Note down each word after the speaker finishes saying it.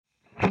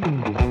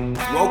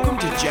Welcome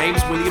to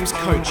James Williams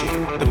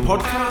Coaching, the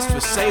podcast for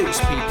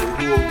salespeople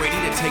who are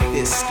ready to take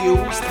their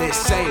skills, their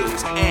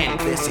sales, and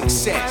their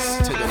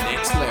success to the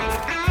next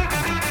level.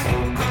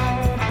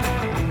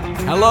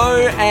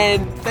 Hello,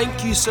 and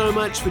thank you so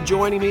much for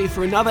joining me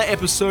for another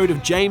episode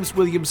of James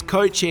Williams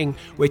Coaching,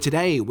 where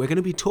today we're going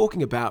to be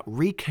talking about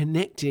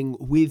reconnecting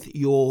with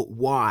your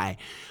why.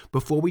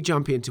 Before we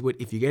jump into it,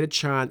 if you get a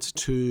chance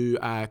to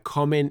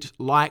comment,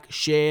 like,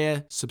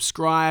 share,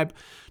 subscribe,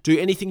 do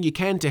anything you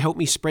can to help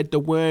me spread the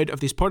word of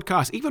this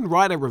podcast. Even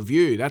write a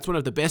review. That's one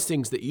of the best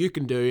things that you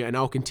can do, and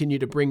I'll continue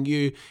to bring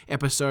you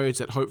episodes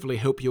that hopefully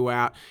help you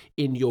out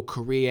in your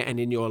career and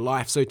in your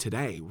life. So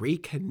today,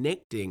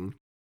 reconnecting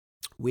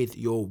with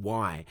your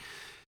why.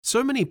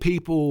 So many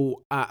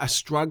people are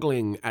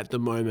struggling at the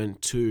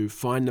moment to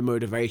find the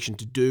motivation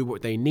to do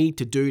what they need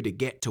to do to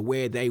get to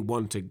where they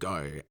want to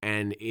go.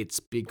 And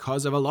it's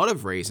because of a lot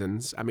of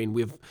reasons. I mean,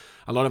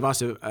 a lot of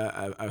us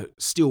are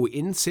still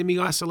in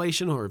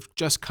semi-isolation or have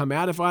just come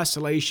out of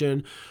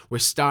isolation. We're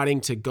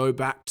starting to go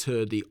back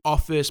to the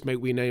office.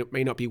 We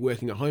may not be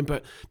working at home,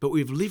 but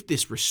we've lived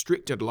this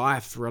restricted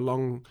life for a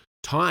long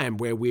time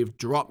where we've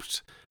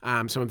dropped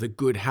some of the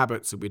good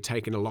habits that we've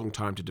taken a long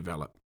time to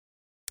develop.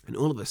 And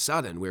all of a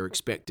sudden, we're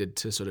expected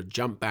to sort of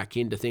jump back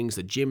into things.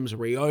 The gym's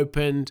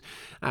reopened,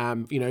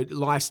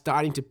 life's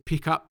starting to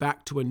pick up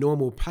back to a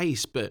normal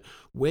pace, but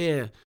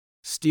we're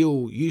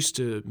still used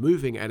to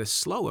moving at a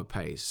slower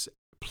pace.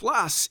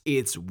 Plus,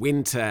 it's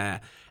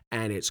winter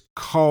and it's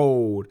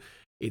cold.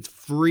 It's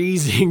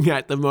freezing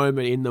at the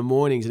moment in the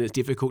mornings, and it's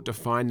difficult to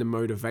find the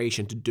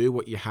motivation to do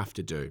what you have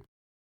to do.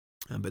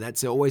 But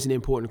that's always an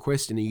important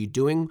question. Are you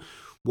doing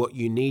what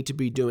you need to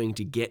be doing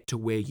to get to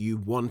where you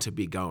want to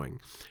be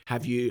going?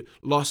 Have you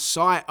lost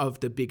sight of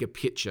the bigger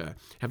picture?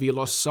 Have you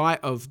lost sight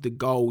of the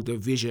goal, the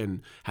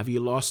vision? Have you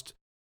lost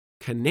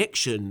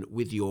connection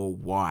with your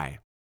why?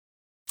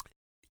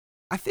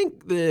 I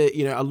think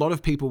a lot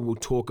of people will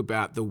talk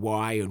about the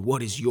why and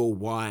what is your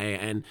why,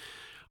 and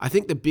I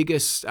think the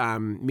biggest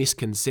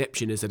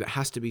misconception is that it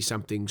has to be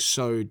something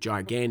so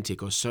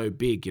gigantic or so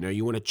big.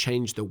 You want to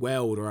change the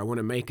world, or I want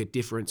to make a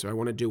difference, or I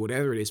want to do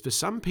whatever it is. For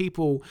some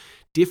people,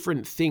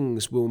 different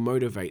things will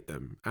motivate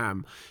them.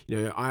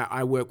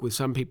 I work with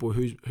some people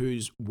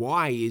whose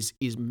why is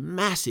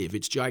massive.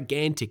 It's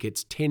gigantic.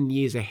 It's 10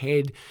 years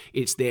ahead.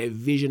 It's their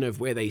vision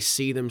of where they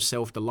see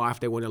themselves, the life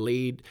they want to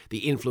lead,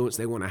 the influence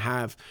they want to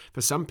have.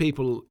 For some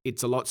people,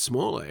 it's a lot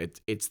smaller.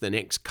 It's the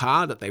next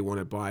car that they want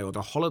to buy or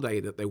the holiday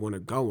that they want to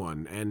go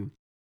on.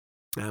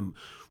 And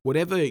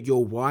whatever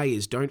your why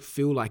is, don't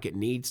feel like it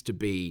needs to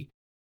be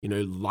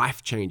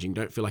life-changing.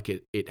 Don't feel like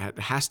it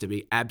has to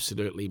be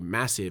absolutely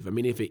massive. I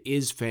mean, if it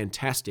is,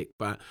 fantastic,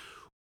 but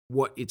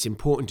what it's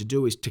important to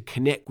do is to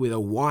connect with a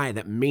why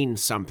that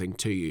means something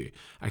to you,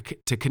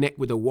 to connect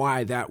with a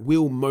why that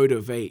will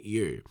motivate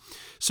you.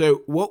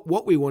 So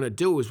what we want to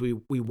do is we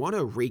want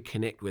to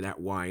reconnect with that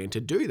why, and to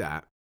do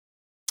that,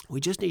 we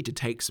just need to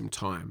take some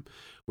time.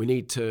 We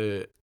need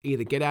to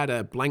either get out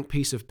a blank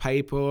piece of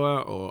paper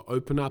or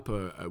open up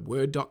a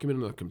Word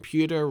document on a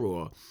computer,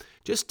 or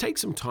just take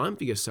some time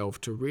for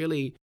yourself to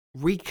really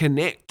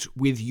reconnect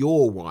with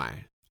your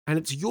why. And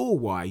it's your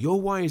why. Your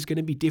why is going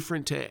to be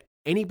different to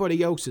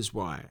anybody else's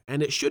why.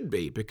 And it should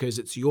be, because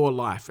it's your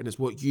life and it's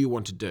what you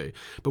want to do.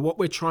 But what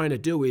we're trying to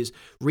do is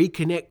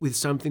reconnect with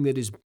something that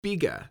is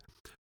bigger,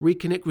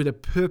 reconnect with a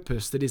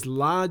purpose that is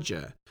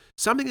larger,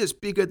 something that's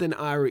bigger than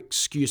our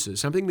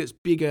excuses, something that's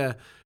bigger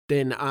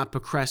than our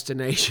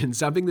procrastination,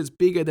 something that's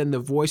bigger than the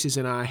voices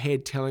in our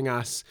head telling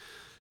us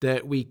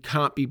that we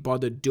can't be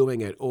bothered doing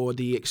it, or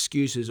the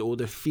excuses or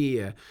the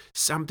fear,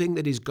 something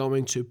that is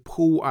going to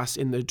pull us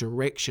in the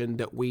direction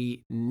that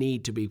we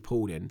need to be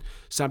pulled in,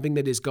 something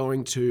that is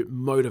going to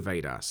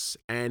motivate us.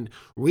 And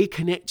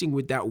reconnecting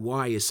with that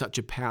why is such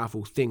a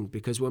powerful thing,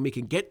 because when we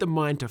can get the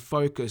mind to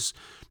focus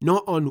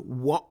not on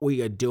what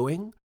we are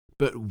doing,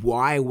 but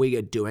why we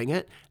are doing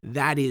it,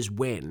 that is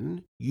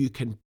when you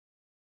can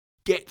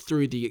get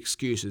through the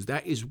excuses.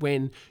 That is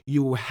when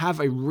you will have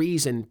a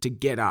reason to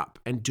get up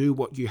and do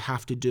what you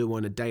have to do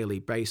on a daily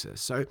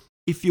basis. So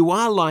if you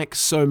are like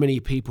so many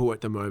people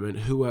at the moment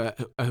who are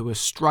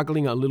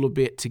struggling a little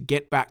bit to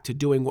get back to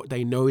doing what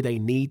they know they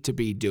need to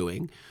be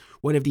doing,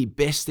 one of the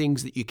best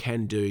things that you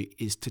can do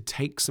is to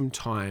take some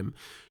time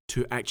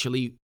to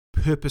actually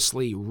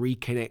purposely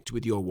reconnect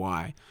with your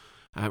why.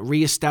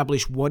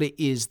 Reestablish what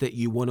it is that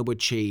you want to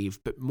achieve,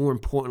 but more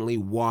importantly,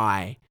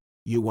 why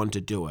you want to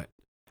do it.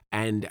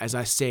 And as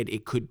I said,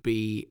 it could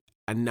be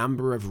a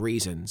number of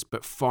reasons,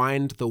 but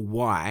find the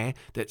why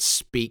that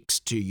speaks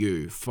to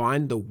you.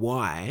 Find the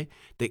why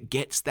that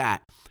gets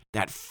that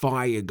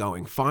fire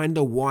going. Find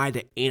the why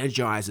that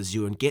energizes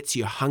you and gets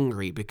you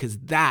hungry, because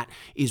that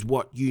is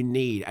what you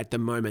need at the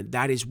moment.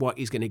 That is what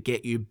is going to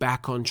get you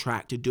back on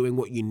track to doing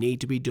what you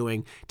need to be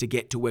doing to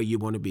get to where you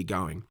want to be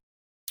going.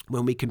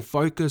 When we can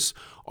focus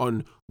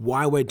on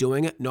why we're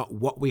doing it, not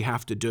what we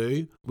have to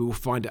do, we will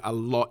find it a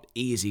lot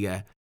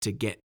easier to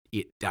get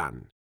it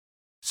done.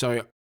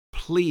 So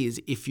please,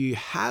 if you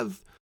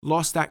have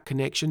lost that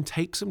connection,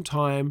 take some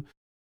time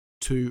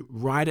to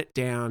write it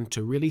down,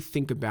 to really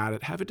think about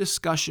it. Have a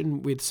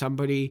discussion with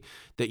somebody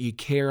that you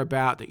care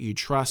about, that you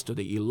trust, or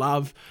that you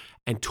love,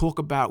 and talk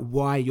about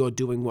why you're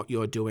doing what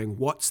you're doing.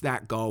 What's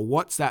that goal?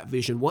 What's that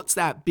vision? What's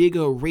that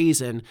bigger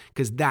reason?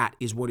 Because that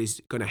is what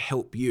is going to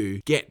help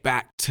you get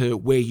back to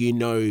where you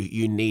know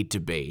you need to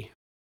be.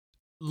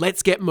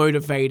 Let's get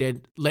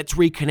motivated. Let's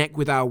reconnect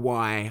with our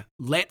why.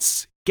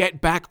 Let's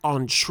get back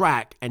on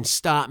track and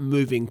start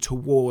moving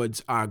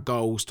towards our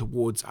goals,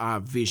 towards our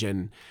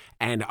vision.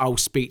 And I'll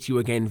speak to you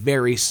again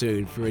very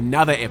soon for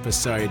another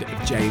episode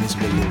of James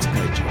Williams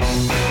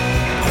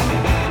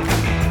Coaching.